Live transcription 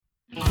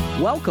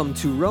Welcome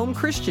to Rome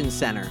Christian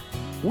Center.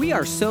 We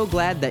are so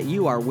glad that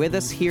you are with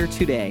us here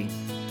today.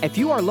 If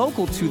you are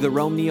local to the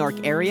Rome, New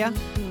York area,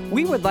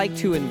 we would like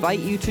to invite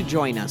you to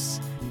join us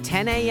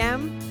 10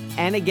 a.m.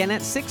 and again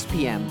at 6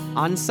 p.m.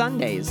 on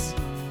Sundays.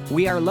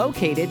 We are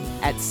located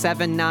at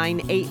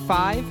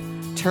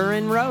 7985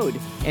 Turin Road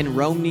in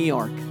Rome, New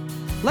York.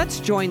 Let's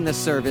join the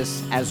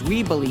service as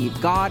we believe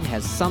God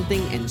has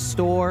something in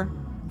store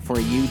for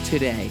you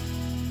today.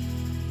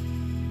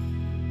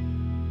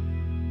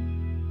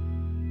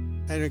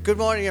 And good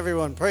morning,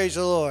 everyone. Praise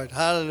the Lord.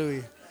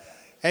 Hallelujah.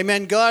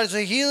 Amen. God is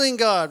a healing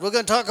God. We're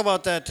going to talk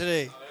about that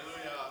today.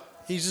 Hallelujah.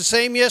 He's the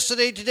same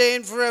yesterday, today,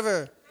 and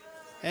forever.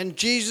 And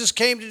Jesus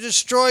came to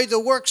destroy the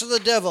works of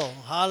the devil.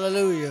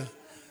 Hallelujah.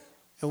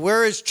 And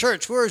where is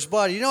church? Where is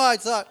body? You know, I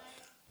thought,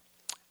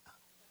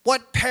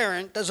 what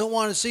parent doesn't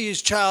want to see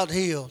his child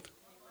healed?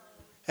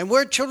 And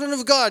we're children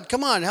of God.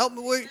 Come on, help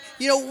me.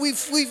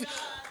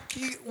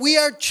 We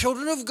are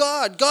children of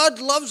God. God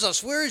loves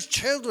us. We're His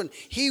children.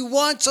 He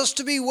wants us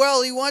to be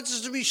well. He wants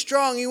us to be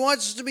strong. He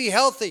wants us to be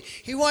healthy.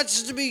 He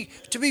wants us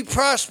to be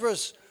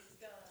prosperous.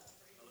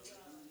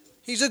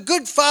 He's a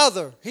good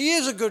Father. He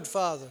is a good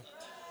Father.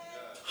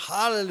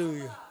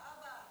 Hallelujah.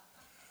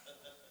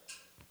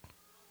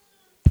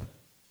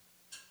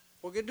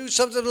 We're going to do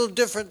something a little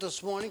different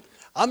this morning.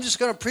 I'm just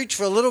going to preach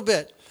for a little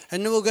bit,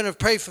 and then we're going to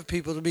pray for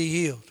people to be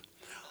healed.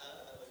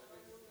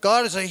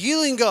 God is a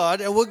healing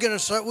God, and we're going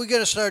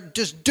to start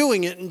just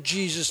doing it in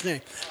Jesus'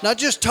 name. Not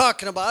just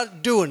talking about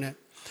it, doing it.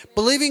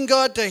 Believing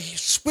God to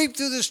sweep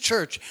through this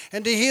church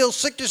and to heal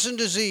sickness and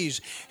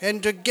disease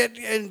and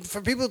for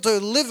people to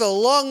live a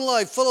long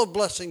life full of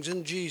blessings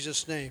in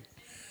Jesus' name.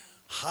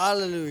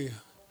 Hallelujah.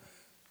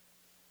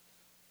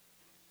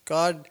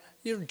 God,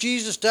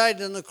 Jesus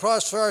died on the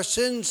cross for our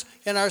sins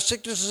and our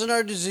sicknesses and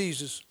our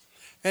diseases.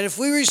 And if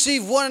we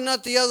receive one and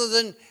not the other,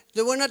 then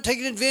we're not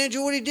taking advantage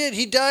of what He did.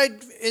 He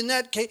died in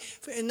that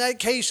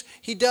case.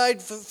 He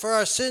died for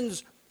our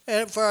sins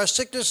and for our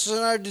sicknesses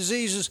and our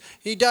diseases.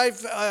 He died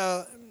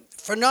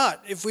for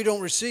naught if we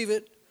don't receive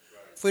it,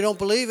 if we don't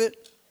believe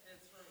it.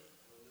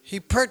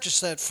 He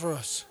purchased that for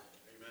us.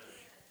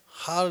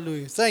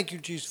 Hallelujah. Thank you,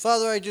 Jesus.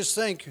 Father, I just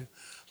thank you.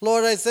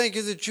 Lord, I thank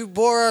you that you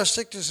bore our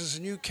sicknesses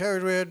and you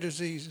carried away our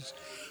diseases.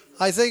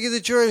 I thank you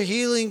that you're a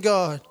healing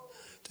God,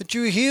 that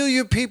you heal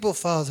your people,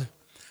 Father,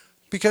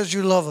 because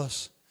you love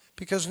us.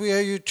 Because we are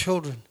your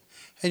children,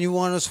 and you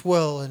want us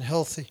well and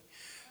healthy.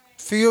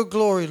 For your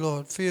glory,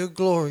 Lord, for your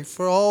glory,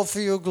 for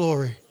your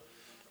glory.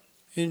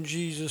 In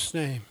Jesus'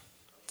 name.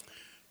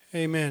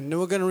 Amen. Then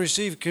we're going to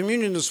receive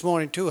communion this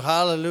morning too.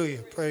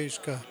 Hallelujah. Praise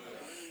God.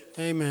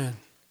 Amen.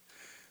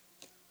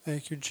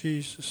 Thank you,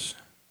 Jesus.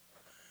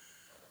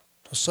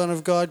 The Son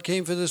of God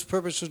came for this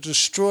purpose to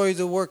destroy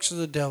the works of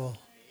the devil.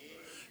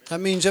 That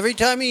means every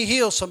time he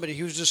heals somebody,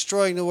 he was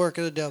destroying the work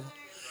of the devil.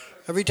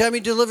 Every time he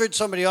delivered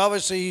somebody,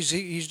 obviously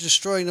he's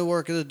destroying the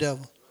work of the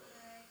devil.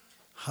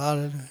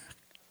 Hallelujah.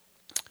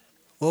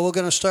 Well, we're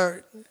going to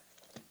start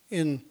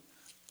in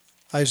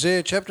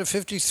Isaiah chapter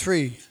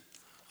 53,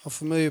 a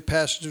familiar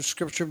passage of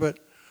Scripture, but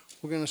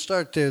we're going to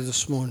start there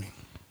this morning.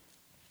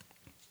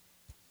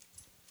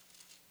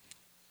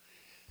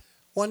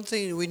 One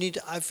thing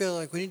I feel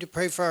like we need to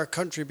pray for our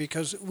country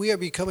because we are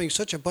becoming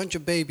such a bunch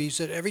of babies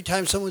that every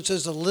time someone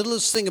says the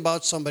littlest thing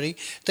about somebody,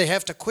 they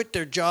have to quit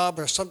their job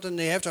or something,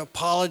 they have to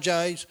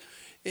apologize.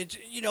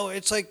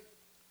 It's like,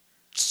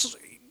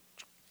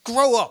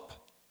 grow up.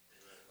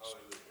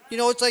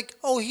 It's like,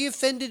 oh, he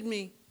offended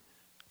me.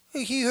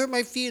 He hurt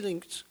my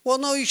feelings. Well,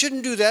 no, you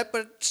shouldn't do that,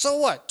 but so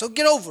what? So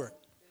get over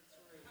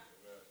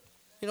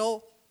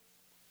it.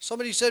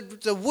 Somebody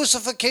said the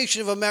wussification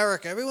of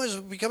America. Everyone's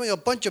becoming a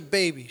bunch of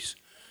babies.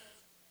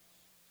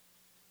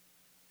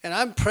 And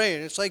I'm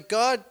praying. It's like,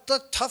 God,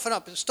 toughen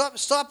up.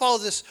 Stop all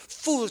this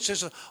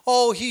foolishness.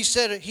 Oh, he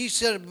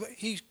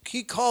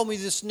called me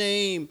this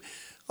name.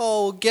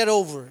 Oh, get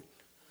over it.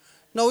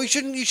 No, you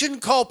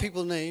shouldn't call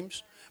people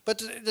names.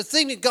 But the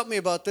thing that got me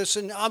about this,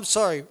 and I'm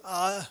sorry,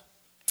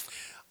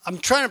 I'm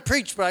trying to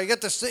preach, but I got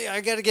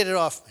to get it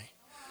off me.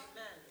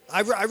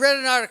 I read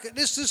an article.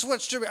 This is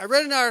what's true. I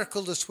read an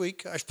article this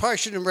week. I probably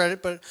shouldn't have read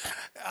it, but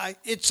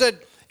it said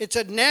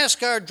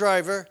NASCAR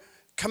driver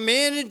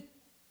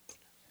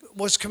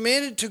was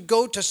commanded to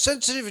go to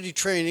sensitivity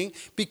training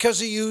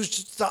because he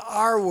used the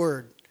R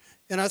word.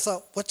 And I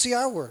thought, what's the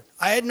R word?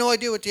 I had no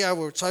idea what the R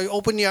word was, so I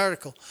opened the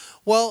article.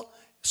 Well,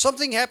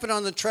 something happened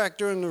on the track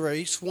during the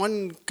race.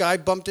 One guy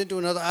bumped into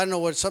another. I don't know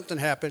what, something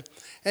happened.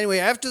 Anyway,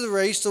 after the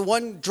race, the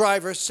one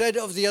driver said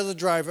of the other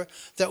driver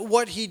that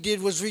what he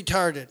did was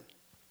retarded.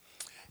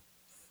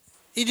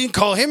 He didn't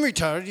call him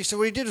retarded. He said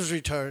what he did was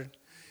retarded.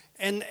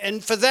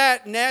 And for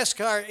that,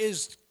 NASCAR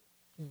is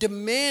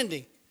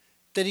demanding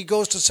that he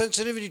goes to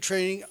sensitivity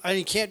training, and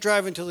he can't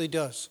drive until he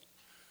does.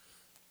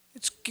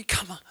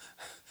 Come on.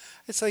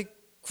 It's like,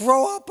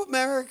 grow up,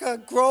 America.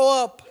 Grow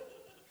up.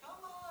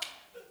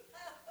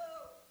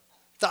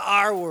 The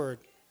R word.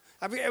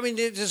 I mean,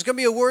 there's going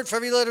to be a word for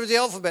every letter of the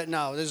alphabet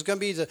now. There's going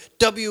to be the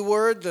W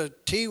word, the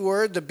T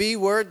word, the B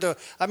word.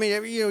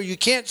 You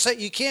can't say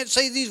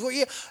these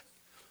words.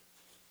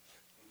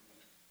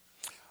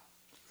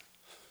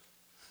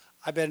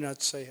 I better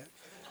not say it.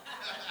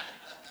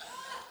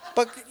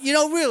 But,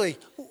 really,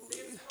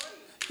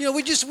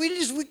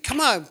 we come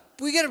on.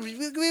 We got to be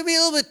a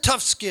little bit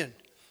tough skinned.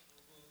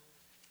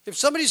 If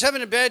somebody's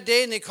having a bad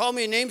day and they call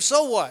me a name,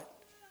 so what?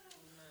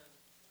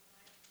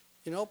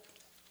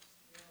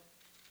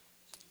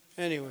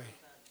 Anyway.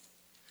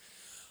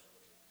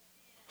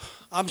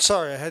 I'm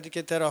sorry, I had to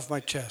get that off my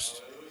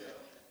chest.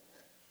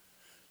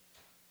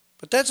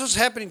 But that's what's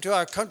happening to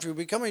our country. We're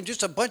becoming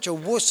just a bunch of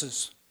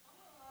wusses.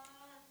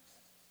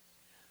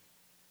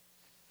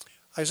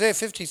 Isaiah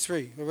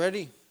 53, you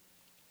ready?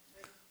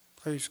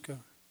 Praise God.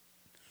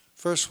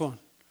 Verse 1.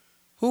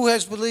 Who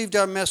has believed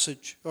our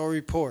message or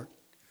report?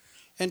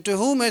 And to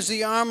whom has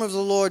the arm of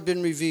the Lord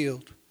been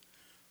revealed?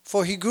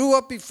 For he grew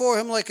up before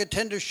him like a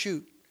tender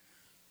shoot,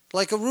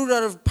 like a root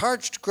out of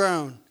parched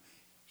ground.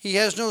 He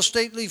has no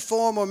stately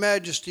form or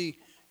majesty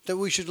that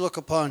we should look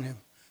upon him.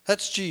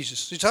 That's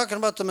Jesus. He's talking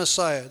about the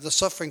Messiah, the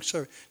suffering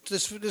servant.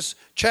 This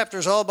chapter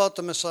is all about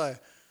the Messiah,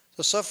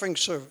 the suffering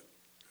servant.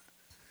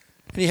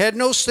 And he had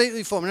no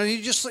stately form. And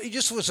he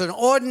just was an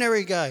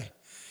ordinary guy.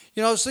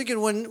 I was thinking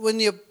when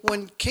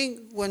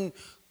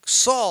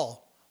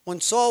Saul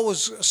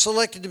was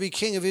selected to be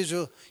king of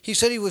Israel, he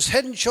said he was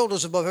head and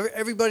shoulders above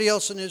everybody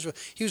else in Israel.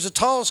 He was the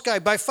tallest guy,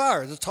 by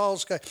far the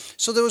tallest guy.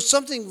 So there was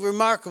something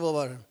remarkable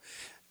about him.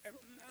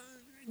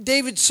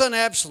 David's son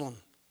Absalom.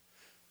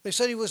 They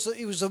said he was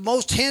the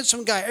most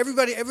handsome guy.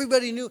 Everybody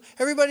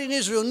in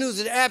Israel knew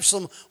that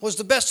Absalom was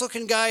the best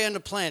looking guy on the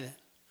planet.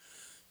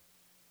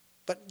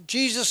 But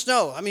Jesus,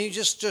 no. I mean,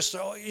 just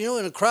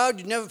in a crowd,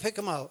 you'd never pick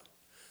him out.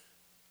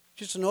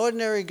 Just an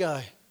ordinary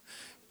guy.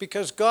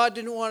 Because God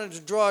didn't want him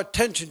to draw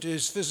attention to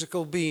his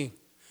physical being.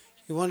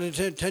 He wanted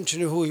attention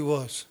to who he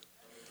was.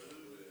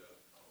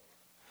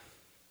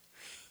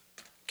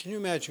 Can you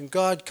imagine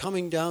God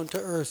coming down to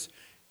earth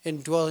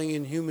and dwelling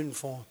in human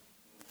form?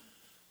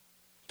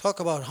 Talk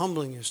about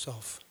humbling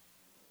yourself.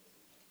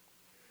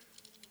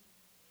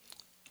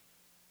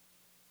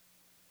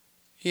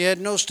 He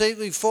had no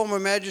stately form or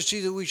majesty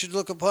that we should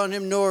look upon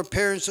him, nor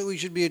appearance that we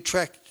should be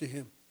attracted to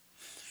him.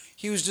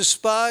 He was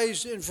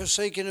despised and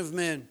forsaken of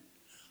men,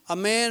 a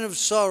man of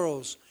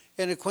sorrows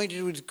and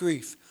acquainted with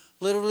grief.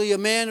 Literally, a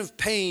man of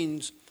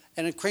pains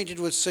and acquainted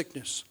with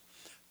sickness.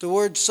 The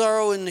word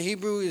sorrow in the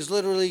Hebrew is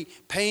literally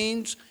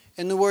pains,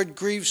 and the word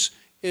griefs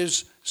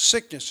is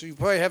sickness. You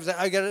probably have that.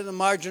 I got it in the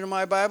margin of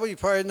my Bible. You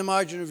probably in the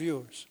margin of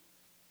yours.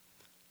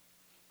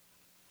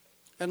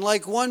 And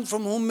like one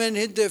from whom men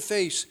hid their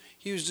face,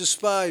 he was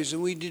despised,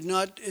 and we did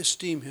not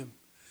esteem him.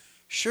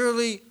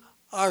 Surely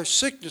our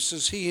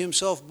sicknesses he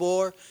himself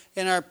bore,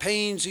 and our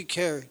pains he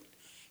carried.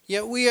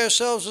 Yet we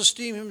ourselves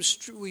esteemed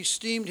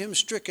him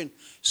stricken,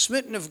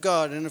 smitten of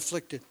God, and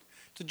afflicted.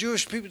 The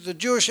Jewish people, the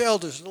Jewish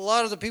elders, a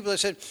lot of the people that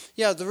said,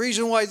 yeah, the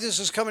reason why this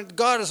is coming,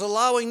 God is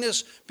allowing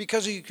this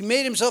because he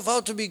made himself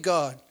out to be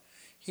God.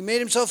 He made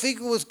himself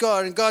equal with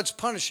God, and God's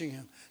punishing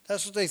him.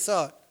 That's what they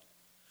thought.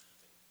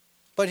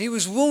 But he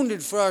was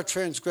wounded for our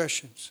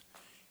transgressions.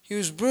 He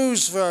was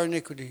bruised for our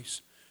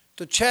iniquities.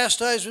 The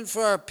chastisement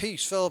for our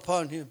peace fell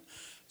upon him.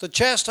 The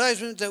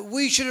chastisement that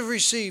we should have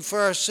received for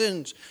our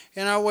sins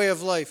and our way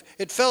of life,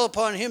 it fell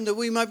upon him that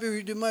we might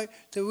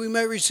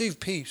receive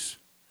peace.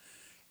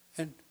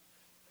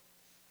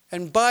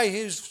 And by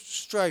his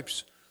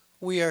stripes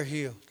we are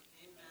healed.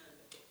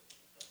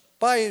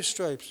 By his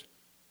stripes.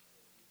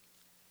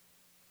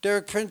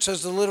 Derek Prince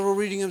says the literal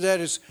reading of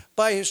that is,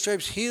 by his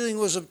stripes healing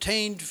was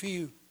obtained for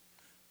you.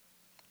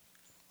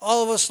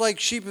 All of us like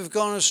sheep have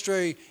gone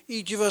astray.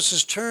 Each of us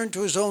has turned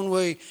to his own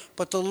way,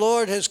 but the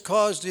Lord has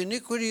caused the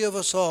iniquity of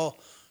us all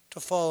to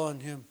fall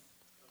on him.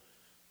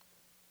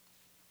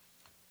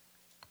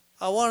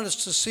 I want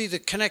us to see the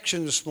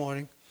connection this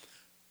morning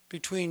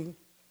between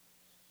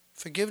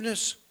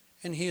forgiveness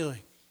and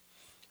healing.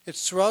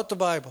 It's throughout the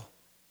Bible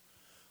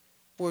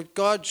where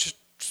God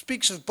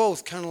speaks of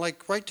both kind of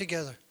like right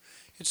together.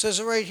 It says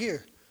it right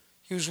here.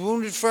 He was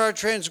wounded for our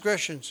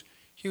transgressions.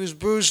 He was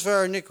bruised for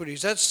our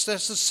iniquities. That's the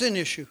sin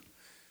issue.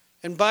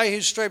 And by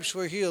his stripes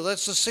we're healed.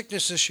 That's the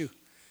sickness issue.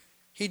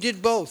 He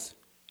did both.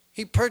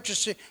 He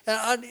purchased it. And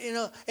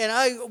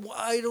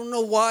I don't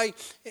know why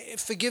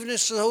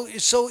forgiveness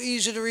is so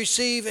easy to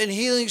receive and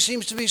healing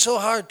seems to be so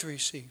hard to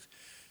receive.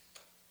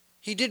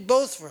 He did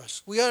both for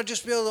us. We ought to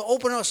just be able to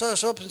open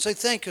ourselves up and say,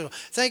 thank you.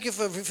 Thank you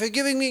for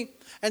forgiving me,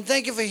 and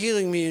thank you for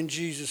healing me in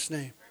Jesus'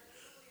 name.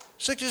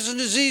 Sickness and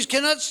disease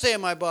cannot stay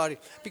in my body,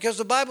 because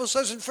the Bible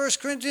says in 1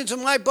 Corinthians,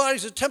 my body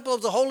is a temple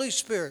of the Holy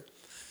Spirit.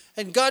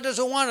 And God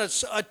doesn't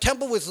want a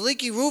temple with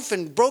leaky roof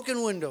and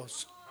broken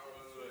windows.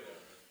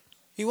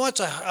 He wants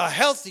a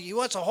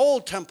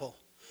whole temple.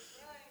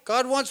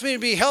 God wants me to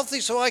be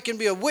healthy so I can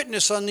be a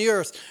witness on the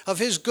earth of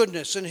his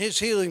goodness and his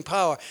healing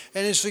power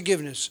and his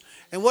forgiveness.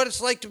 And what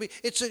it's like to be,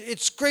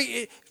 it's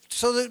great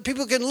so that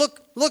people can look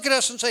at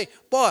us and say,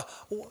 boy,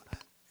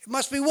 it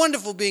must be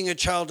wonderful being a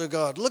child of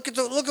God. Look at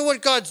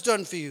what God's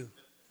done for you.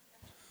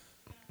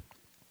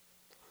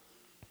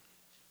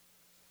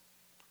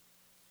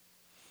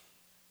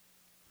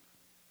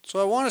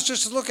 So I want us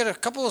just to look at a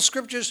couple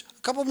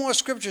more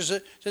scriptures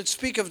that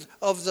speak of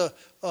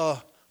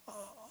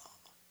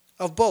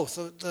of both,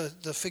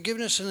 the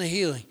forgiveness and the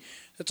healing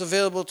that's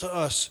available to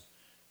us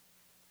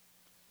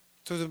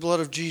through the blood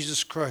of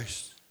Jesus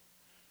Christ.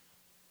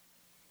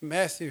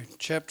 Matthew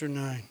chapter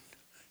 9.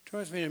 Turn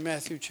with me to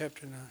Matthew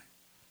chapter 9.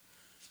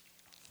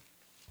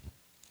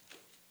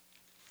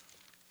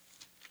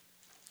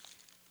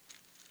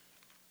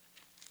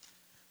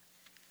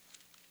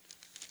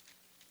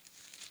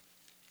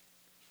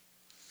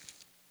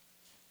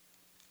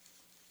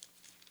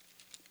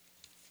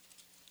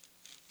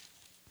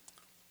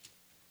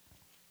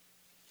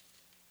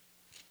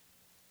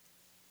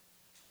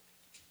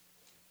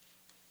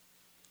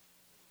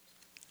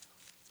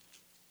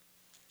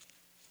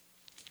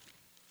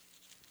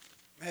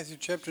 Matthew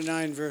chapter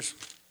 9, verse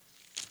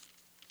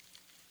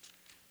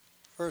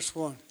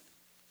 1.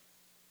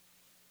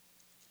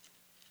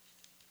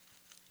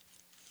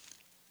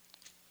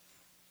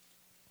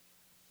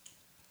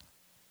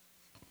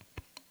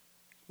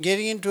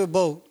 Getting into a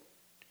boat,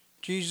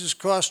 Jesus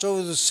crossed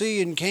over the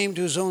sea and came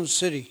to his own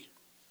city.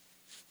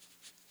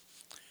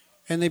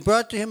 And they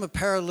brought to him a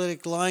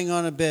paralytic lying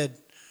on a bed.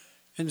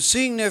 And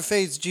seeing their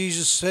faith,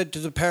 Jesus said to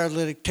the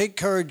paralytic, "Take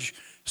courage,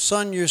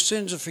 son, your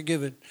sins are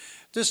forgiven."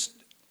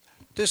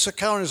 This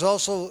account is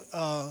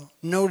also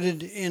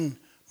noted in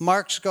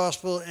Mark's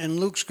gospel and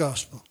Luke's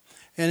gospel.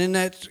 And in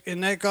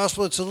that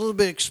gospel, it's a little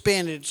bit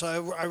expanded,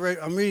 so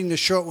I'm reading the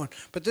short one.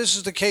 But this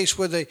is the case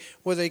where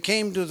they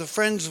came to, the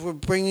friends were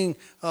bringing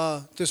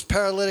this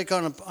paralytic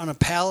on a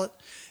pallet,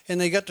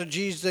 and they got to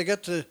Jesus. They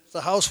got to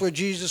the house where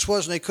Jesus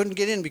was, and they couldn't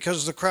get in because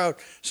of the crowd.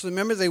 So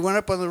remember, they went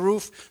up on the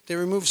roof. They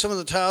removed some of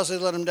the tiles. They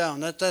let him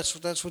down. That's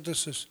what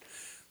this is.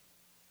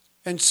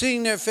 And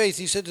seeing their faith,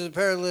 he said to the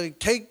paralytic,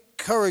 "Take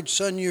courage,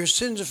 son, your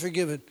sins are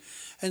forgiven."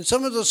 And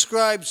some of the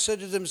scribes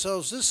said to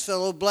themselves, "This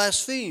fellow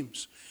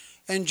blasphemes."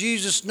 And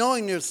Jesus,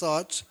 knowing their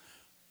thoughts,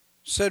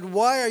 said,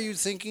 "Why are you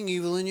thinking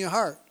evil in your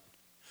heart?"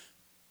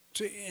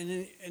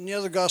 In the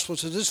other gospel, it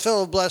says, "This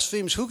fellow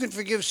blasphemes. Who can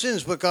forgive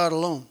sins but God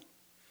alone?"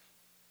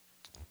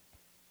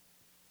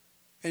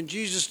 And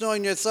Jesus,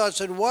 knowing their thoughts,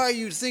 said, "Why are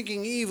you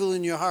thinking evil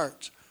in your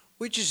hearts?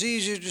 Which is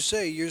easier to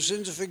say, your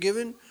sins are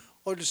forgiven,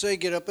 or to say,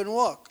 get up and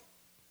walk?"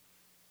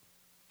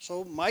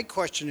 So my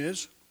question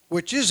is,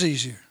 which is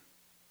easier?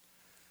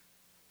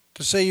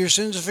 To say your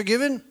sins are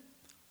forgiven,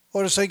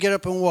 or to say get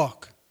up and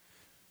walk?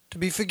 To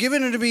be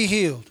forgiven or to be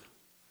healed?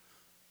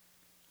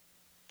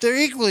 They're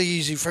equally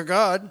easy for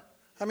God.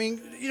 I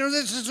mean,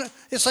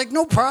 it's like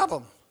no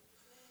problem.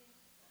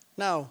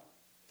 Now,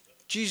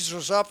 Jesus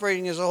was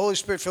operating as a Holy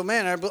Spirit-filled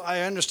man.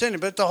 I understand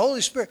it, but the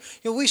Holy Spirit,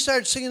 we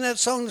started singing that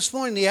song this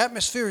morning. The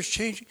atmosphere is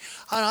changing.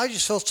 I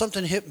just felt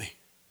something hit me.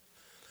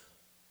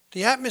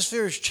 The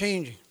atmosphere is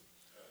changing.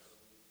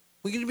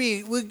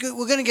 We're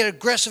going to get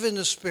aggressive in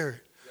the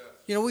spirit.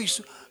 We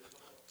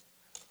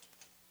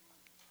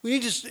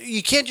need to.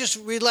 You can't just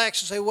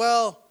relax and say,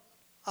 "Well,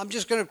 I'm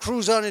just going to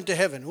cruise on into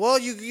heaven." Well,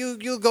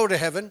 you'll go to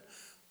heaven,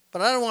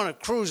 but I don't want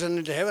to cruise on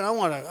into heaven. I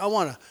want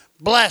to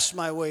blast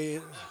my way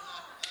in.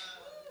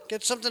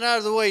 Get something out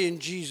of the way in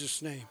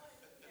Jesus' name.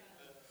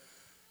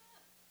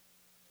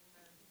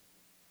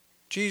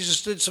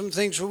 Jesus did some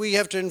things where we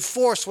have to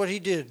enforce what he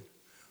did.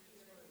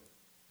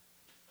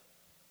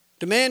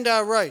 Demand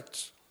our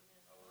rights.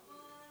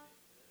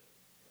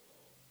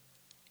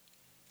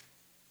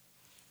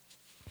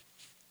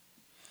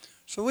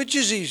 So which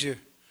is easier?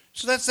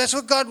 So that's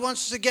what God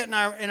wants us to get in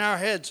our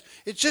heads.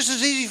 It's just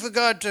as easy for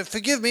God to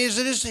forgive me as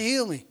it is to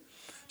heal me.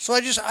 So I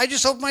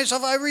just open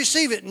myself. I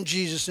receive it in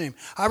Jesus' name.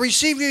 I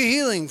receive your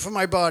healing for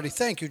my body.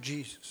 Thank you,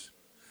 Jesus.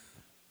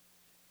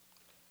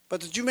 But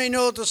that you may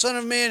know that the Son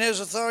of Man has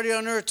authority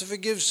on earth to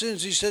forgive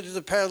sins, he said to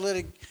the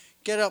paralytic,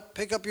 "Get up,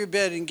 pick up your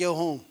bed, and go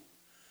home."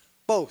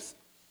 Both.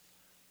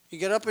 He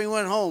got up and he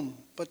went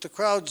home. But the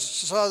crowds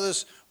saw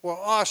this, were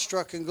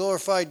awestruck, and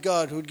glorified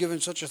God who had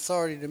given such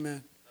authority to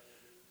men.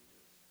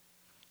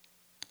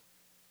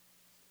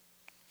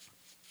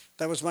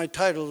 That was my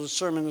title of the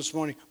sermon this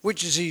morning.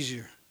 Which is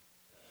easier?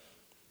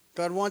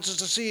 God wants us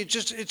to see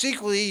it's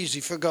equally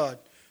easy for God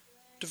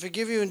to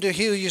forgive you and to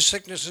heal your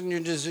sickness and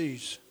your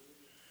disease.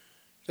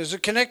 There's a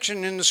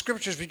connection in the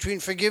scriptures between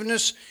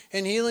forgiveness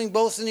and healing,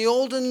 both in the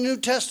Old and the New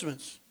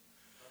Testaments.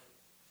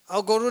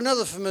 I'll go to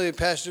another familiar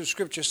passage of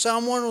scripture,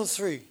 Psalm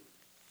 103.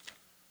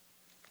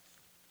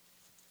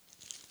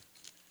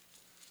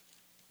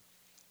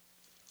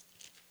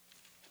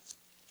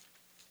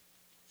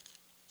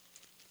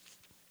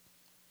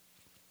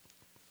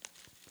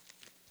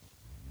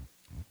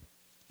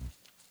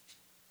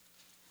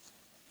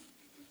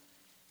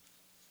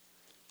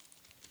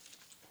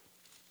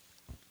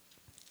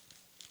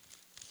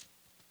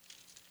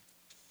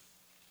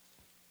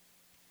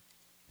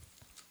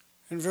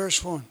 In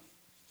verse 1.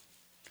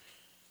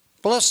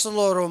 Bless the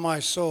Lord, O my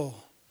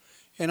soul,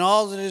 and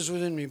all that is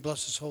within me.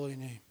 Bless his holy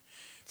name.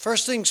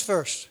 First things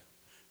first.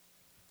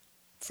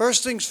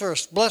 First things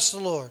first. Bless the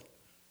Lord.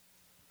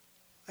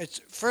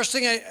 First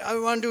thing I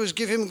want to do is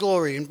give him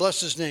glory and bless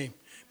his name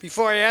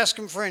before I ask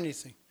him for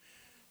anything.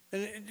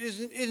 And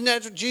isn't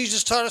that what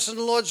Jesus taught us in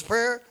the Lord's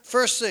Prayer?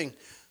 First thing,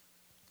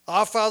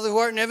 our Father who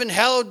art in heaven,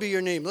 hallowed be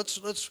your name.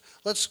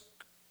 Let's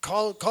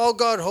Call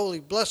God holy.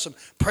 Bless him.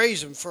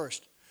 Praise him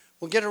first.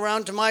 We'll get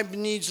around to my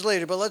needs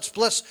later, but let's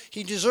bless.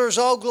 He deserves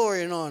all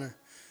glory and honor.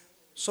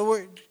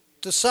 So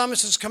the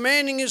psalmist is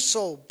commanding his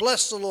soul.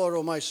 Bless the Lord,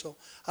 O my soul.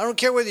 I don't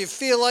care whether you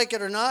feel like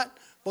it or not.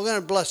 We're going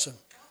to bless him.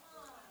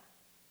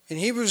 In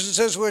Hebrews it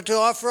says we're to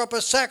offer up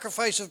a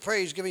sacrifice of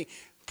praise, giving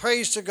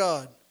praise to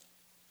God.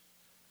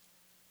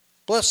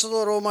 Bless the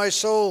Lord, O my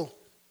soul,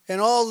 and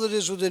all that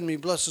is within me.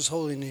 Bless his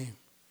holy name.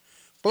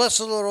 Bless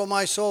the Lord, O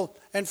my soul,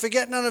 and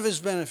forget none of his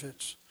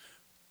benefits.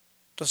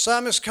 The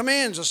psalmist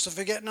commands us to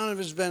forget none of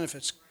his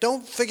benefits.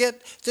 Don't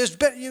forget,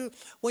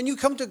 when you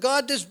come to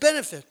God, there's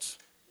benefits.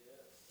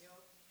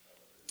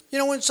 You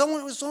know, when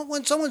someone's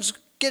when someone's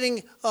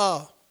trying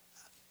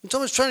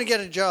to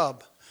get a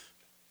job,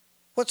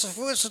 what's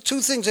the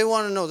two things they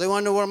want to know? They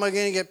want to know, what am I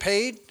going to get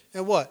paid,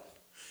 and what?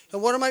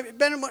 And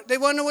they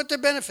want to know what their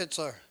benefits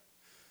are.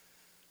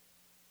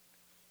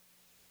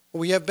 Well,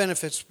 we have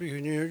benefits.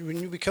 When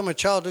you become a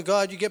child of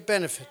God, you get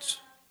benefits.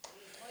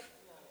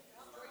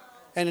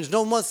 And there's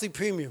no monthly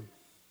premium.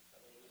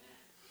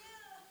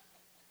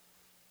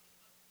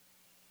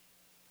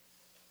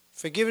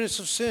 Forgiveness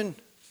of sin.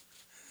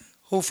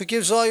 Who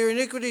forgives all your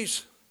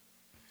iniquities?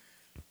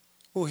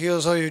 Who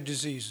heals all your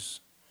diseases?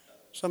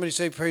 Somebody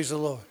say, praise the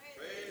Lord.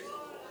 Praise the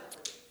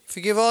Lord.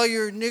 Forgive all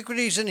your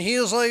iniquities and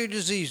heals all your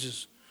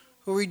diseases.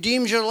 Who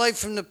redeems your life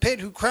from the pit,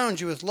 who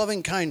crowns you with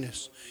loving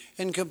kindness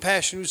and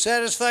compassion, who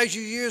satisfies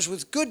your years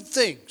with good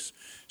things,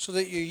 so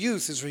that your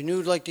youth is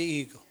renewed like the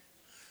eagle.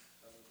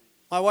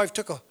 My wife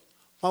took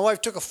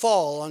a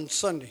fall on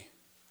Sunday.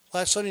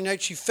 Last Sunday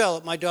night she fell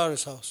at my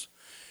daughter's house.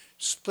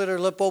 Split her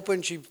lip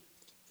open, she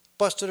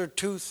busted her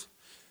tooth,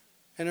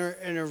 and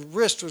her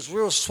wrist was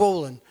real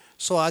swollen.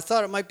 So I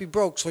thought it might be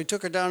broke, so I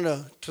took her down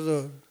to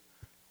the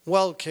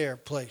well care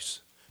place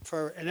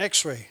for an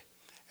x-ray.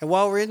 And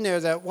while we're in there,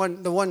 the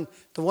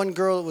one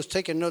girl that was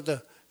taking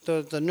the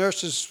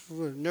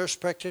nurse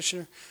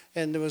practitioner,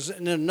 and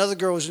then another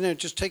girl was in there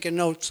just taking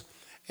notes.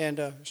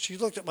 And she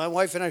looked at my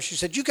wife and I. She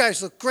said, "You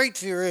guys look great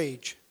for your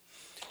age."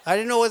 I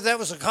didn't know whether that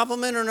was a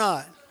compliment or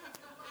not.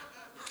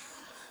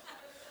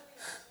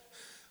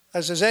 I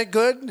said, "Is that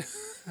good?"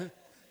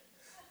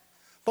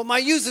 But my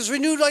youth is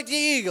renewed like the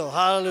eagle.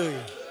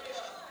 Hallelujah.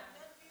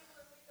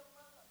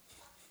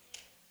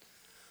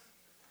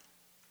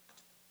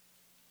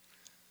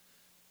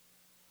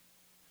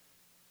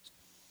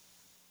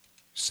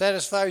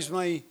 Satisfies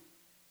my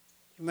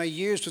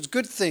years with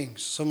good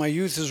things, so my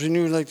youth is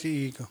renewed like the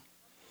eagle.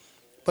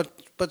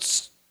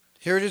 But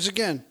here it is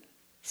again.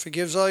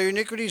 Forgives all your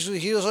iniquities,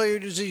 heals all your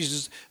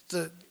diseases.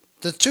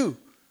 The two,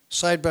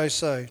 side by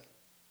side.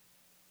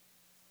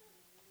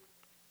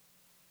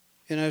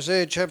 In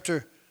Isaiah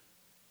chapter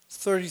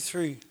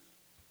 33.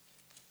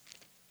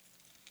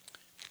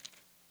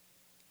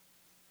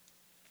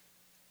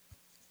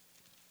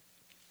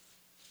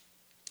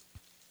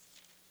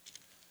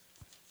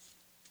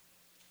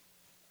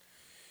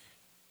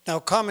 Now,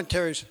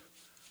 commentaries,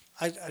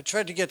 I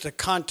tried to get the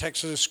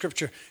context of the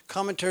scripture.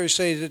 Commentaries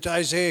say that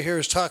Isaiah here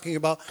is talking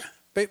about,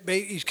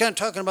 he's kind of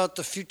talking about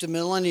the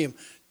millennium,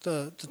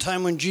 the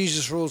time when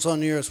Jesus rules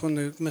on the earth, when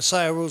the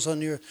Messiah rules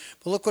on the earth.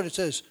 But look what it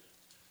says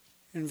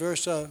in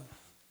verse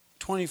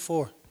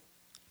 24.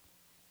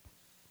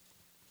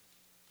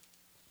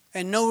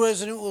 And no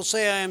resident will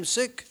say, "I am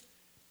sick,"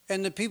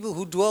 and the people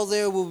who dwell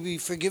there will be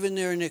forgiven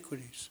their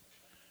iniquities.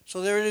 So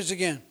there it is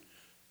again.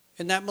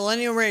 In that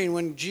millennial reign,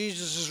 when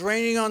Jesus is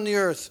reigning on the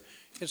earth,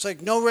 it's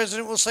like no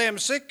resident will say, "I'm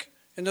sick,"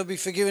 and they'll be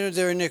forgiven of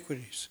their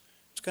iniquities.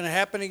 It's going to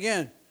happen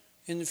again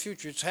in the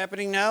future. It's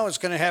happening now. It's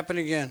going to happen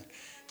again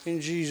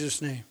in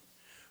Jesus' name.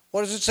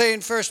 What does it say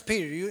in 1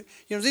 Peter? You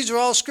know, these are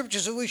all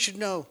scriptures that we should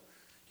know.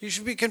 You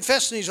should be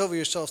confessing these over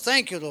yourself.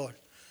 Thank you, Lord.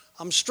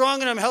 I'm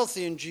strong and I'm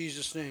healthy in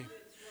Jesus' name.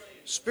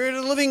 Spirit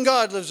of the living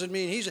God lives in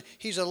me, and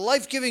He's a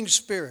life-giving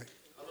spirit.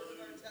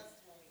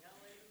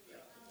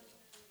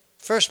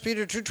 1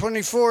 Peter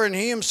 2:24, and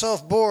He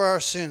Himself bore our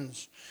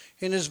sins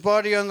in His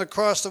body on the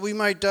cross, that we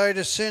might die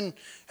to sin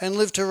and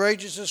live to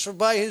righteousness, for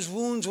by His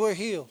wounds we're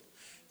healed.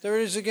 There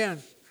it is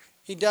again.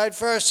 He died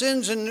for our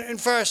sins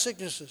and for our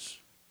sicknesses.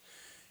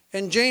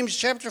 In James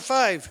chapter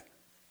 5,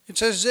 it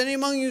says, "Is any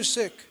among you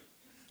sick?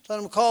 Let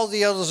him call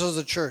the elders of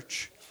the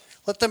church.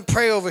 Let them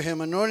pray over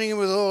him, anointing him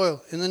with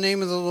oil in the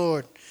name of the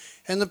Lord.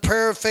 And the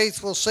prayer of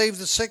faith will save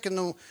the sick, and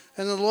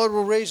the Lord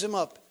will raise him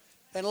up."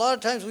 And a lot of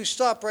times we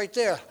stop right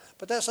there,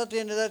 but that's not the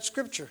end of that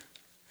scripture.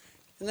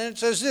 And then it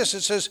says this,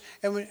 it says,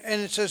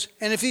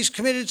 and if he's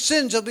committed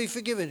sins, they'll be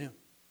forgiven him.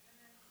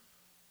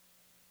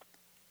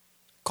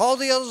 Call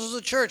the elders of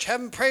the church,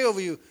 have them pray over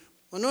you,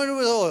 anoint him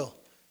with oil.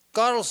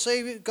 God will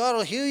save you, God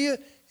will heal you,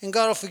 and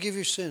God will forgive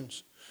your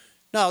sins.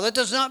 Now, that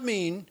does not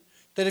mean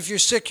that if you're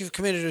sick, you've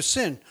committed a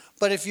sin.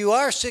 But if you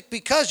are sick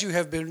because you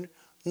have been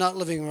not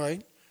living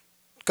right,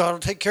 God will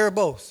take care of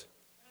both.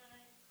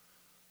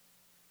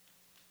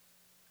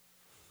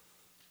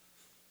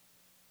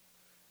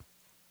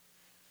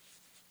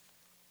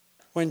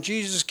 When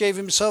Jesus gave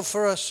Himself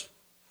for us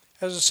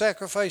as a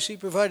sacrifice, He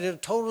provided a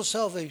total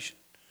salvation,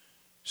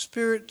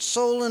 spirit,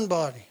 soul, and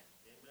body.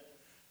 Amen.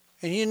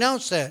 And He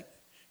announced that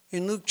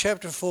in Luke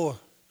chapter 4.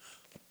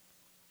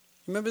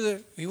 Remember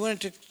that he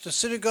went to the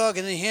synagogue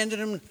and they handed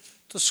him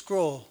the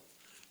scroll.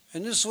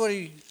 And this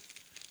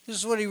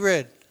is what he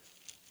read.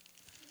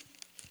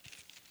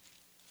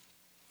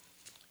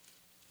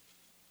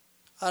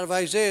 Out of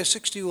Isaiah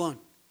 61.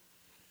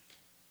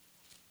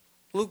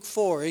 Luke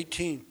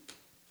 4:18.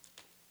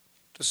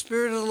 The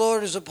Spirit of the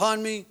Lord is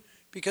upon me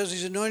because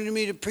he's anointed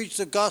me to preach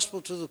the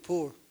gospel to the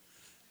poor.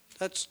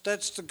 That's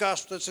the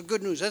gospel. That's the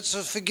good news. That's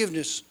the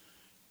forgiveness.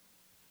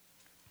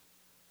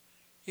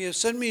 He has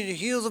sent me to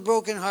heal the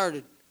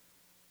brokenhearted,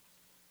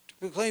 to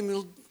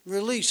proclaim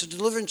release and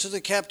deliverance to the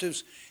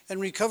captives,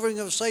 and recovering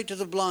of sight to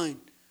the blind,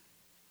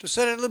 to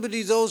set at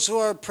liberty those who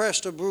are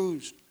oppressed or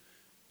bruised,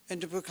 and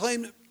to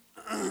proclaim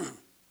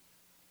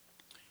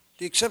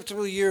the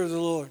acceptable year of the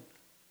Lord.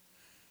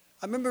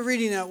 I remember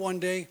reading that one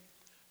day,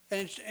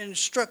 and it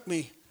struck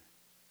me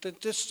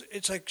that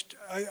it's like,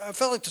 I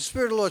felt like the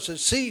Spirit of the Lord said,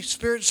 see,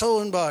 spirit,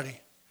 soul, and body.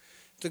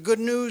 The good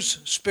news,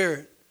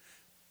 spirit.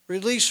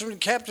 Release from the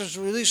captives,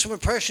 release from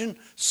oppression,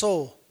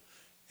 soul.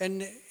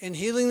 And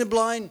healing the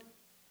blind,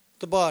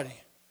 the body.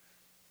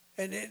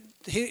 And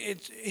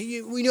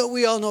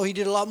we all know he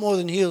did a lot more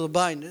than heal the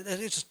blind.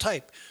 It's a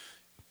type.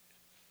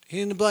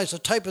 Healing the blind is a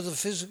type of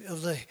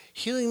the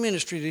healing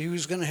ministry that he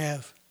was going to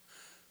have.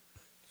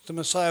 The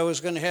Messiah was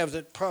going to have,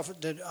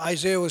 that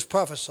Isaiah was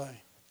prophesying.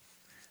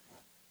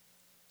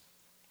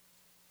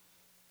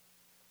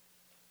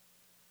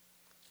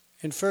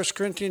 In 1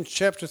 Corinthians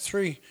chapter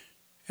 3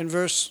 and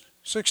verse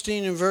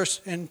 16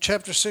 and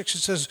chapter 6 it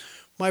says,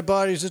 my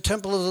body is the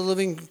temple of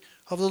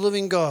the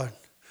living God,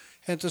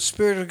 and the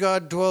Spirit of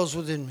God dwells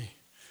within me.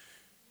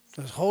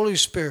 The Holy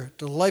Spirit,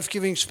 the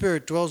life-giving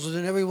Spirit dwells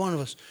within every one of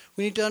us.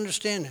 We need to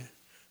understand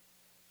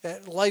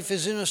that life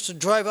is in us to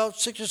drive out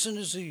sickness and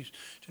disease,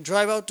 to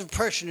drive out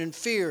depression and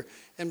fear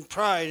and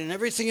pride and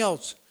everything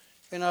else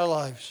in our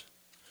lives.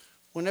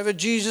 Whenever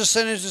Jesus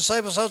sent his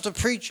disciples out to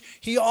preach,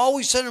 he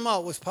always sent them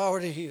out with power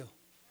to heal.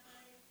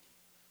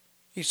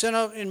 He sent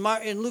out, in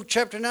Luke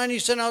chapter 9, he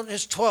sent out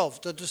his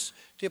 12,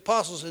 the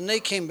apostles, and they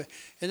came back.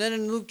 And then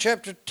in Luke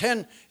chapter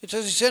 10, it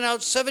says he sent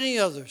out 70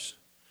 others.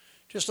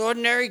 Just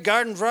ordinary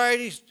garden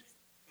variety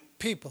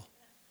people.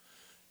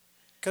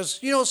 Because,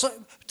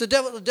 the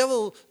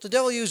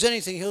devil use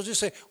anything. He'll just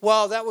say,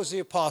 well, that was the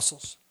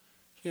apostles.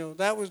 You're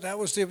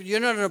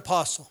not an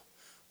apostle.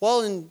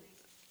 Well, in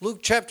Luke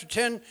chapter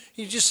 10,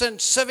 he just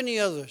sent 70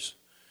 others.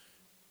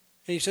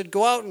 And he said,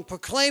 go out and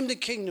proclaim the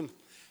kingdom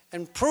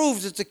and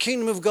prove that the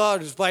kingdom of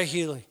God is by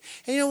healing.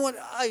 And you know what?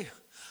 I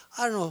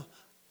don't know.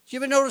 You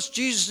ever notice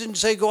Jesus didn't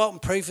say go out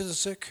and pray for the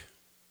sick?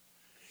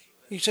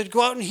 He said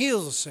go out and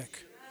heal the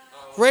sick.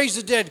 Raise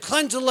the dead,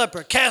 cleanse the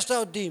leper, cast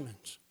out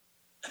demons.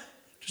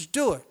 Just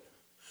do it.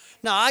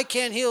 Now, I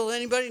can't heal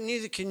anybody,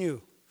 neither can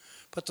you.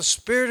 But the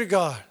Spirit of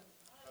God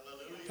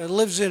that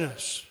lives in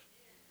us.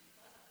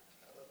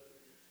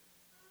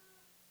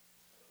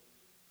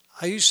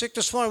 Are you sick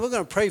this morning? We're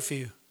going to pray for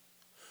you.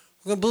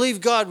 We're going to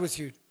believe God with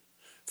you.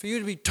 For you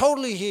to be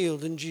totally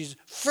healed in Jesus.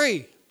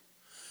 Free.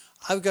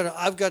 I've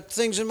got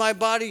things in my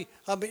body,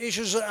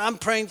 issues that I'm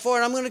praying for,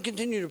 and I'm going to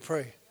continue to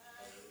pray.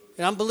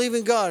 And I'm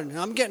believing God. And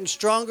I'm getting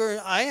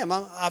stronger. I am.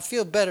 I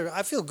feel better.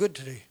 I feel good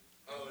today.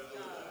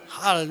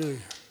 Hallelujah.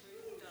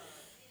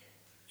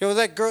 You know,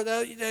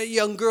 that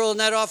young girl in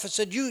that office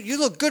said, you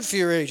look good for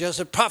your age. I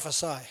said,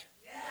 prophesy.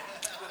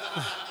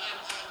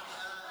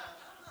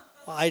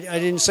 Well, I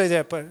didn't say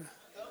that, but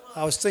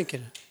I was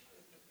thinking it.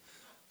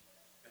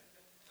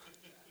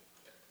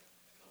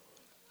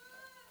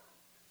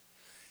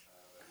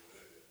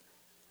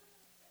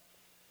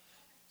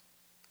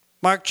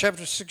 Mark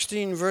chapter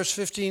 16, verse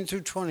 15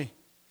 through 20.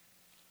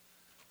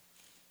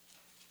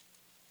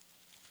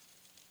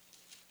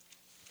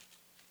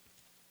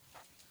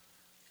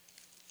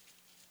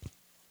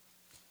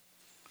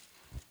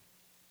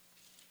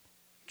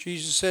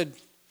 Jesus said,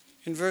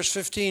 in verse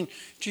 15,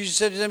 Jesus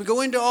said to them,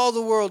 go into all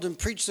the world and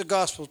preach the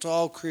gospel to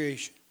all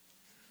creation.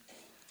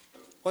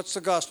 What's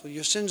the gospel?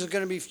 Your sins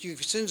can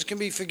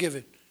be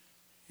forgiven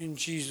in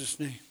Jesus'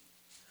 name.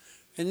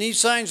 And these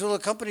signs will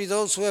accompany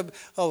those who have,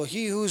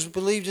 he who is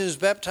believed and is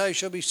baptized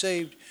shall be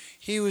saved.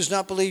 He who is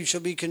not believed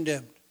shall be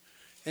condemned.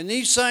 And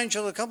these signs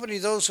shall accompany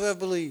those who have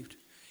believed.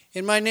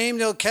 In my name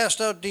they'll cast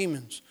out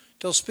demons.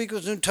 They'll speak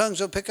with new tongues.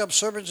 They'll pick up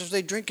serpents. If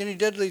they drink any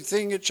deadly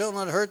thing, it shall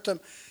not hurt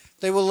them.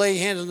 They will lay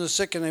hands on the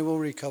sick and they will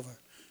recover.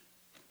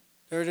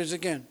 There it is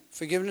again.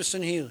 Forgiveness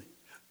and healing.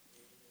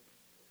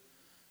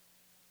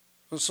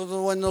 So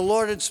when the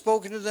Lord had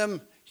spoken to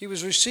them, he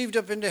was received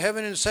up into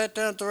heaven and sat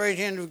down at the right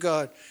hand of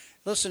God.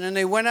 Listen, and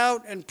they went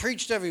out and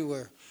preached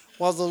everywhere,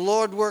 while the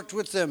Lord worked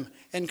with them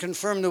and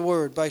confirmed the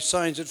word by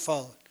signs that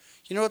followed.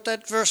 You know what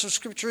that verse of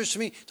Scripture is to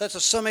me? That's a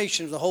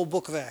summation of the whole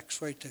book of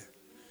Acts right there.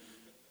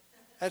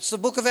 That's the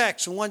book of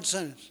Acts in one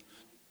sentence.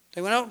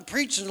 They went out and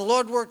preached, and the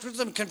Lord worked with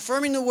them,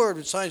 confirming the word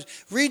with signs.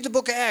 Read the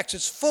book of Acts.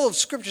 It's full of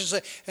scriptures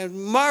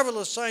and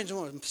marvelous signs and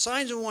wonders.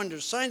 Signs and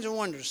wonders, signs and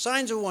wonders,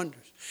 signs and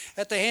wonders.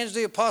 At the hands of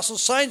the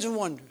apostles, signs and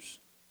wonders.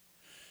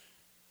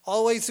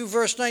 All the way through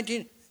verse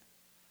 19.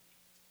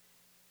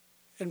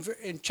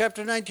 in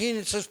chapter 19,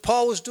 it says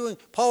Paul was doing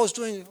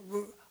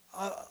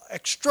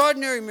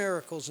extraordinary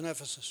miracles in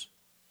Ephesus.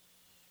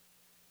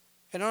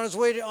 And on his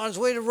way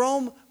to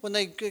Rome, when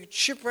they got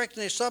shipwrecked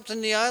and they stopped in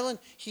the island,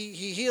 he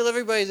healed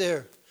everybody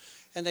there.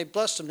 And they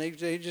blessed them.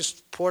 They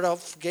just poured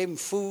out, gave them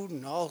food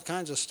and all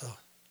kinds of stuff.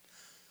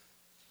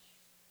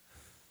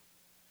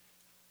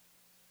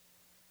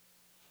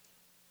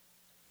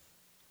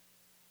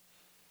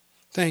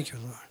 Thank you,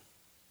 Lord.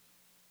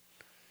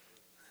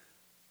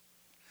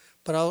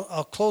 But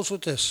I'll close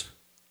with this.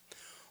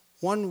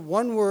 One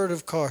word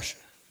of caution.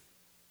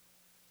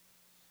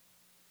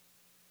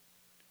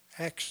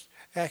 Acts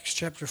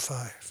chapter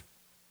 5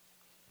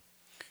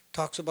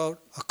 talks about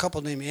a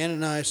couple named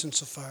Ananias and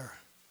Sapphira.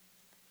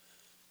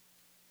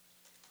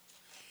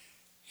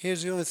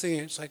 Here's the only thing.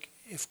 It's like,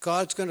 if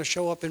God's going to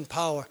show up in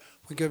power,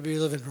 we've got to be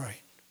living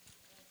right.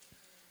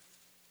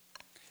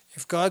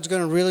 If God's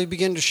going to really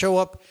begin to show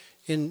up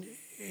in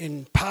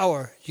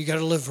power, you got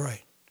to live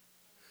right.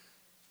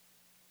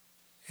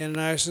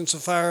 Ananias and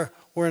Sapphira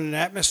were in an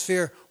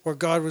atmosphere where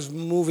God was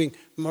moving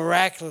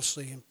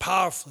miraculously and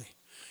powerfully,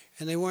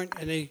 and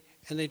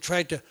they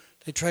tried to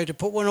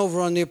put one over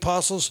on the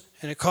apostles,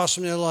 and it cost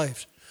them their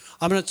lives.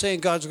 I'm not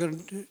saying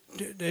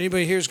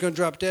anybody here is going to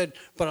drop dead,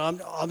 but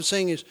I'm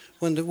saying is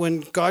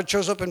when God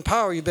shows up in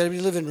power, you better be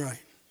living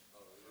right.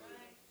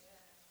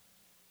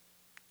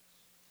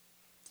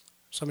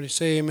 Somebody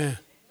say amen.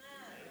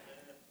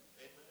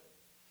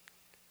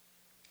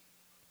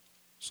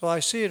 So I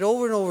see it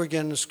over and over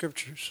again in the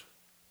scriptures.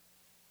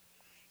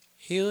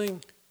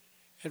 Healing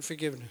and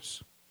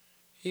forgiveness.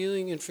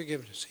 Healing and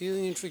forgiveness.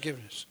 Healing and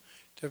forgiveness.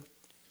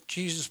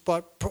 Jesus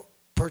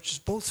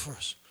purchased both for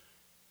us.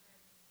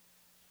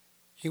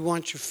 He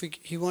wants you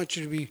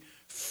to be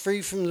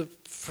free from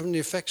the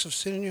effects of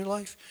sin in your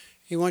life.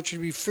 He wants you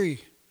to be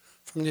free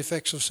from the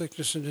effects of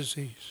sickness and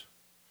disease.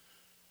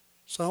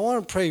 So I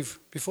want to pray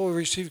before we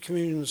receive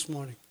communion this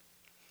morning.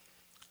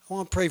 I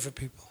want to pray for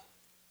people.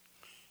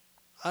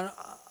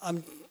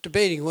 I'm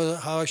debating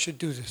how I should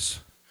do this.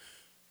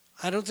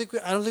 I don't think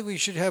we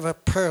should have a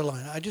prayer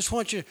line. I just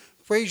want you to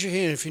raise your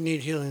hand if you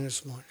need healing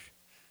this morning.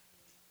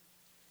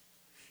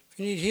 If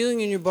you need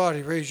healing in your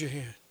body, raise your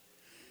hand.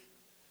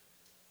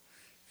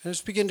 And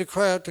let's begin to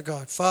cry out to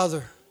God.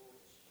 Father,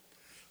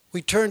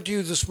 we turn to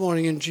you this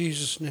morning in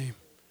Jesus' name.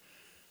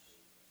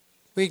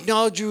 We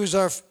acknowledge you as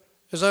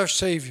our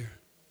Savior.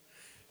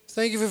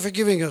 Thank you for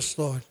forgiving us,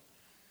 Lord.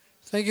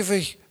 Thank you for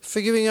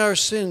forgiving our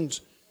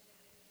sins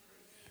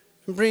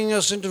and bringing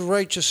us into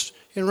right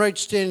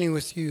standing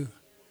with you.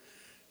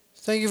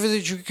 Thank you for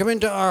that you come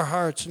into our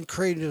hearts and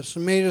created us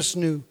and made us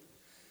new.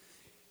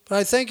 But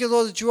I thank you,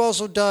 Lord, that you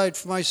also died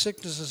for my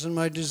sicknesses and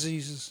my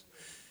diseases.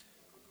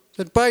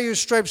 That by your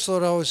stripes,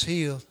 Lord, I was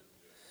healed.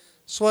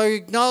 So I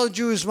acknowledge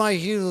you as my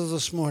healer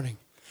this morning.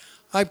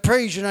 I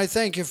praise you and I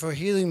thank you for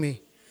healing me.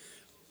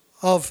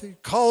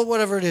 Call it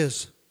whatever it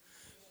is.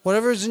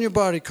 Whatever is in your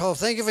body, call.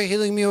 Thank you for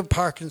healing me of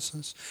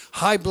Parkinson's,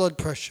 high blood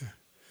pressure.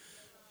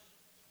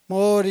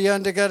 I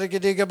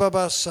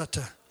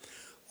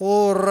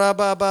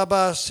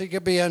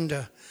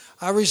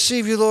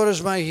receive you, Lord,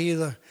 as my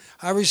healer.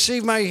 I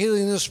receive my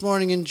healing this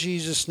morning in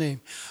Jesus' name.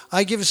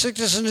 I give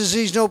sickness and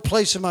disease no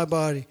place in my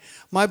body.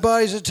 My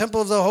body is a temple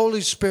of the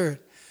Holy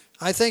Spirit.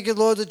 I thank you,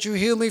 Lord, that you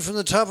heal me from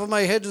the top of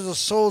my head to the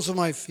soles of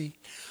my feet.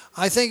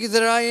 I thank you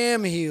that I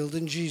am healed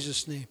in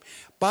Jesus' name.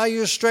 By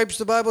your stripes,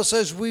 the Bible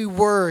says we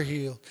were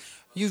healed.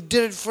 You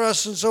did it for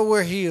us, and so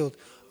we're healed.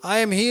 I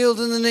am healed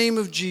in the name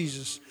of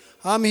Jesus.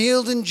 I'm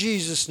healed in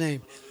Jesus'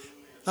 name.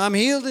 I'm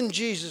healed in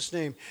Jesus'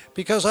 name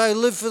because I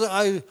live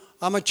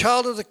I'm a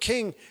child of the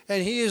King,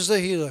 and He is the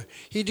healer.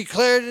 He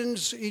declared in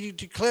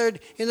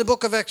the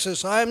book of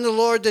Exodus, I am the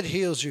Lord that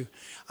heals you.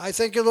 I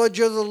thank you, Lord,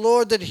 you're the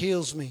Lord that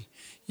heals me.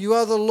 You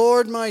are the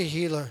Lord, my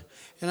healer,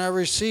 and I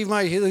receive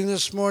my healing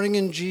this morning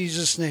in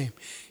Jesus' name.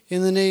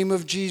 In the name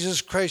of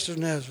Jesus Christ of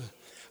Nazareth,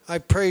 I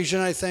praise you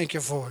and I thank you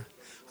for it.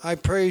 I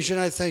praise you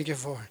and I thank you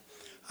for it.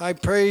 I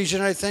praise you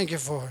and I thank you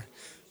for it.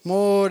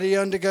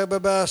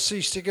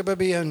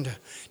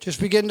 Just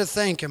begin to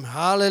thank Him.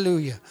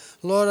 Hallelujah.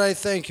 Lord, I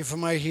thank you for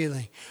my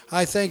healing.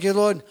 I thank you,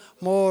 Lord.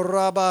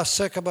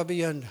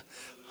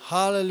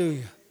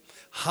 Hallelujah.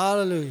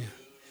 Hallelujah.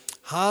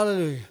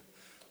 Hallelujah.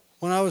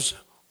 When I was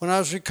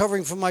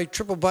recovering from my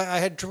I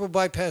had triple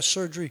bypass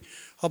surgery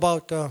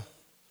about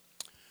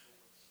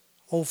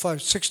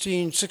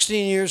 16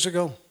 years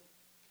ago.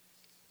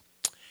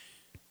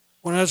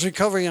 When I was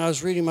recovering, I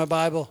was reading my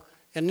Bible,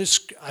 and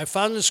I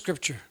found the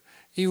scripture.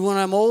 Even when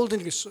I'm old,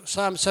 in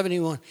Psalm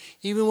 71,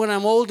 even when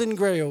I'm old and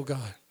gray, O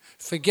God,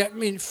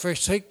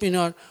 forsake me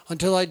not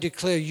until I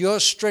declare your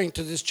strength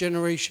to this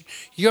generation,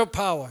 your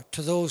power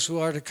to those who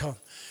are to come.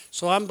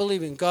 So I'm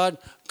believing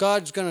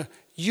God's going to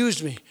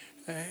use me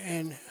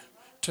and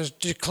to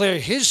declare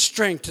His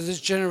strength to this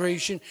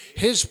generation,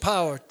 His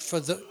power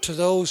to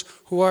those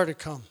who are to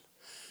come.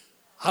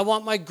 I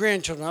want my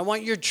grandchildren, I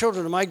want your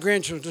children and my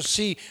grandchildren to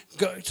see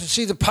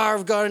the power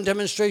of God in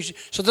demonstration,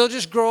 so they'll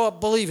just grow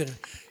up believing it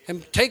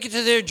and take it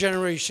to their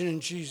generation in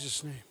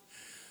Jesus' name.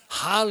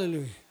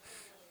 Hallelujah.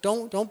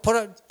 Don't put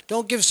up.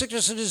 Don't give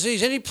sickness and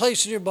disease any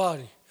place in your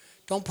body.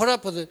 Don't put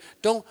up with it.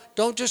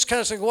 Don't just kind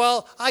of say,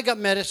 well, I got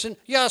medicine.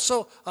 Yeah,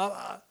 so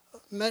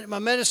my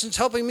medicine's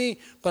helping me,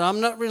 but I'm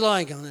not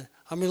relying on it.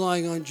 I'm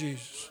relying on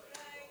Jesus.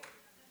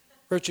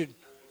 Richard.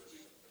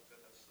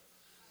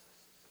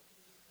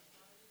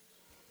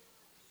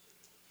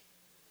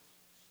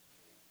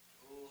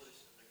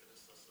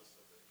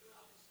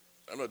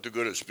 I'm not too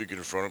good at speaking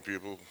in front of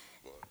people,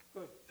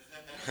 but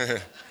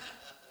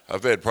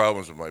I've had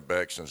problems with my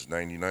back since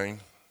 '99,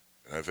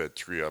 and I've had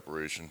 3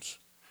 operations,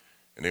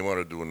 and they want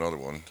to do another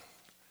one,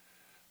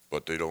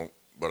 but they don't.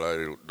 But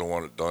I don't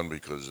want it done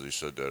because they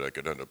said that I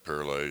could end up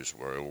paralyzed,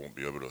 where I won't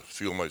be able to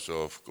feel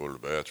myself, go to the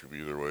bathroom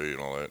either way,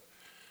 and all that.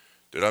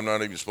 That I'm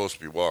not even supposed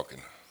to be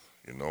walking,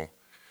 you know,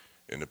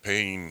 and the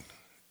pain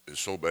is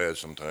so bad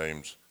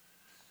sometimes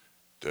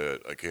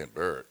that I can't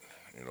bear it,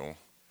 you know.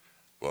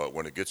 But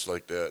when it gets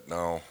like that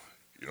now,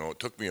 you know, it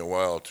took me a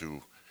while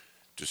to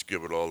just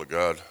give it all to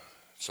God.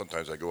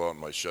 Sometimes I go out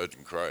in my shed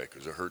and cry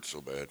because it hurts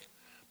so bad.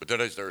 But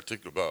then I started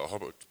thinking about how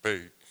much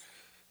pain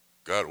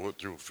God went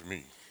through for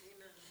me.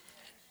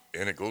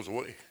 And it goes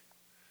away.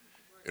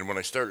 And when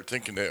I started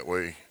thinking that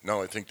way,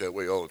 now I think that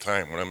way all the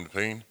time. When I'm in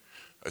pain,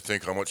 I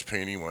think how much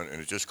pain he went,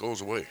 and it just goes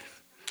away.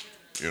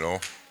 You know,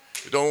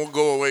 it don't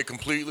go away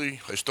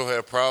completely. I still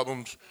have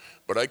problems,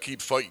 but I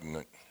keep fighting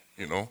it.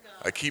 You know,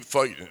 I keep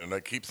fighting, and I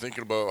keep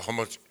thinking about how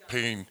much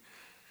pain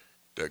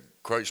that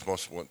Christ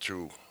must have went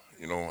through.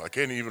 You know, I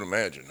can't even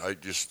imagine. I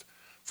just,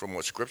 from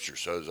what Scripture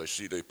says, I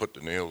see they put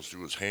the nails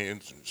through his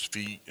hands and his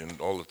feet and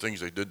all the things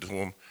they did to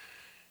him,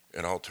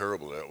 and how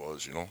terrible that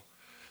was, you know.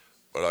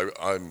 But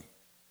I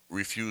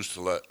refuse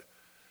to let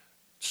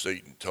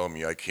Satan tell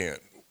me I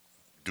can't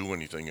do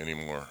anything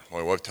anymore.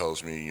 My wife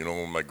tells me, you know,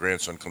 when my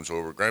grandson comes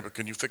over, Grandpa,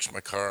 can you fix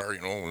my car?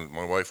 You know, and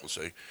my wife will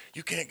say,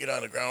 you can't get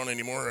on the ground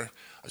anymore.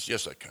 I say,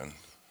 yes, I can.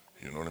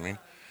 You know what I mean?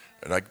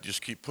 And I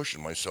just keep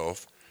pushing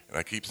myself, and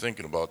I keep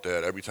thinking about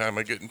that every time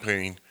I get in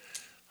pain,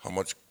 how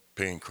much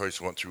pain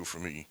Christ went through for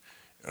me.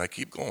 And I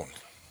keep going.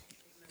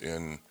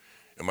 And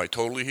am I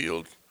totally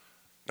healed?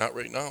 Not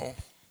right now,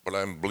 but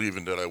I'm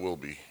believing that I will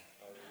be.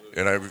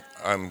 And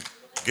I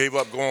gave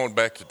up going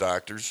back to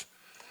doctors.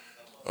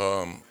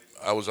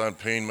 I was on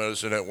pain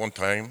medicine at one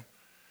time,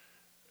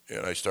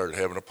 and I started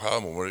having a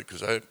problem with it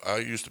because I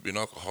used to be an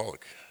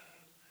alcoholic,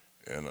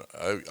 and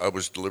I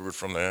was delivered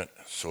from that,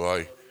 so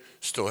I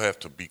still have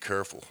to be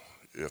careful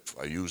if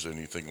I use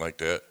anything like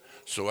that.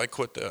 So I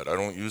quit that. I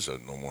don't use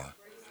that no more,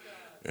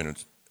 and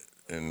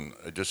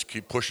I just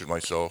keep pushing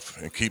myself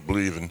and keep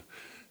believing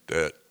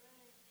that,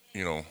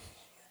 you know,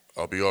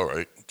 I'll be all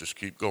right. Just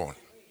keep going.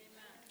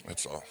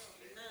 That's all.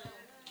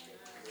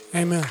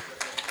 Amen.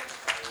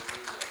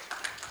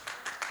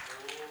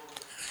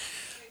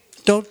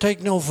 Don't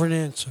take no for an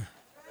answer.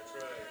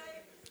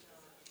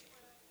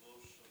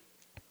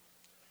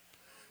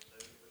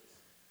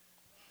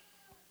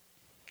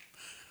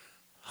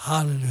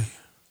 Hallelujah.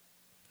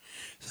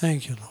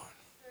 Thank you, Lord.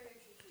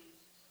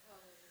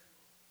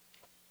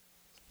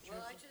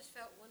 Well, I just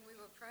felt when we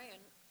were praying,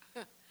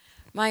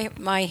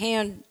 my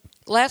hand,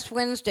 last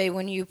Wednesday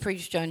when you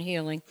preached on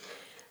healing,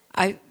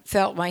 I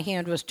felt my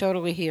hand was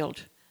totally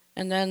healed.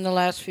 And then the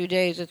last few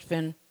days it's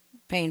been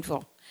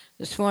painful.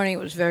 This morning it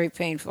was very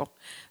painful.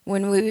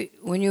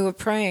 When you were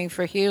praying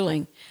for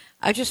healing,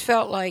 I just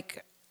felt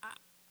like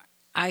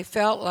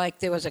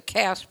there was a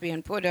cast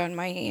being put on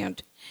my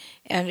hand,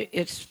 and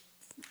it's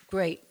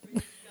great.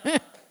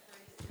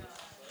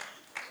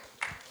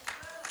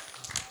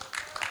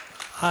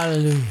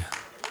 Hallelujah.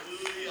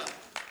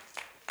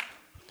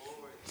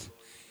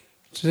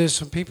 So there's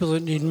some people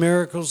that need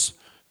miracles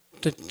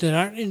that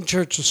aren't in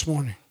church this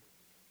morning.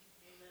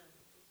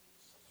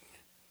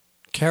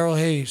 Carol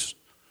Hayes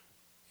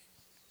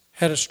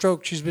had a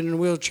stroke. She's been in a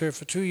wheelchair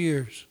for 2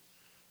 years.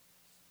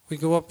 We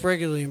go up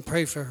regularly and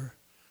pray for her.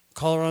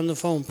 Call her on the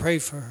phone, pray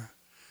for her.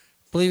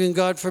 Believe in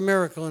God for a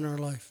miracle in her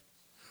life.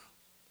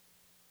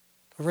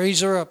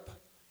 Raise her up.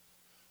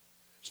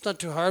 It's not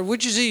too hard.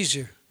 Which is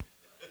easier?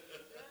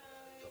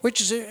 Which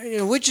is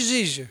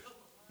easier?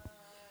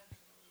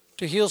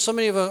 To heal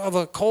somebody of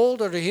a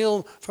cold or to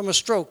heal from a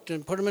stroke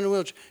and put them in a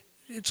wheelchair?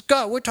 It's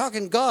God. We're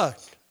talking God.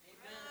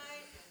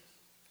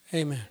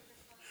 Amen.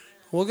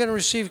 We're going to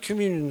receive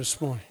communion this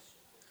morning.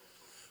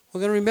 We're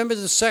going to remember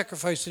the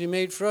sacrifice that he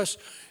made for us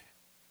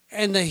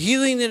and the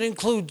healing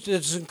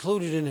that's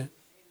included in it.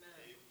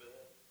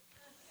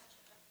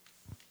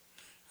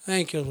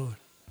 Thank you, Lord.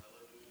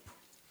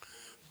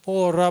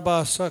 Oh,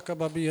 Rabba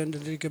Sakababi and the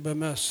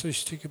Ligabama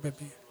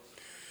Sistikababi.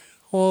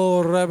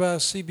 Oh, Rabba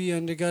Sibi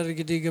and the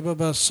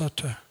Gadigidigababa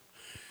Sata.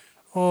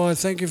 Oh, I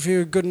thank you for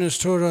your goodness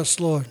toward us,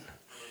 Lord.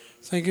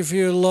 Thank you for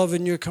your love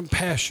and your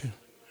compassion.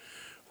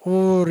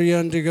 Oh,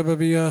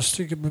 Riandigababiya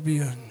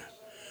Stikababiyan.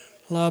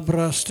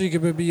 Labra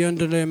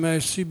Stikababiandale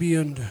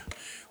Masibianda.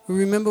 We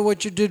remember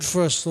what you did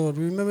for us, Lord.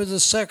 We remember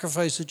the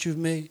sacrifice that you've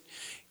made,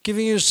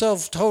 giving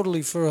yourself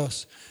totally for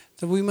us,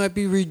 that we might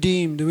be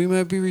redeemed, that we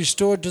might be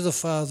restored to the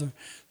Father,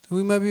 that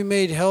we might be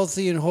made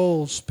healthy and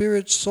whole,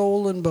 spirit,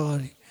 soul, and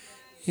body.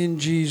 In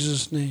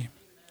Jesus' name.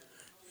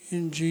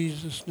 in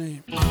Jesus'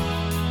 name.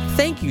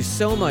 Thank you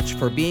so much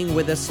for being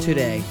with us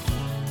today.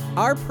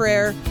 Our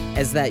prayer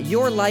is that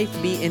your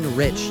life be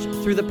enriched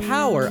through the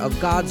power of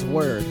God's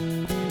Word,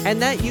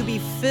 and that you be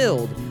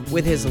filled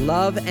with His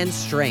love and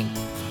strength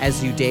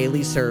as you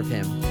daily serve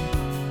Him.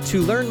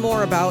 To learn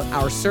more about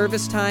our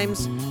service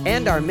times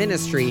and our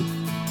ministry,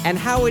 and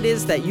how it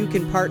is that you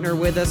can partner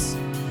with us,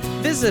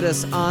 visit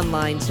us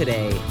online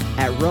today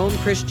at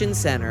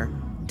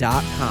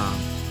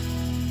RomeChristianCenter.com.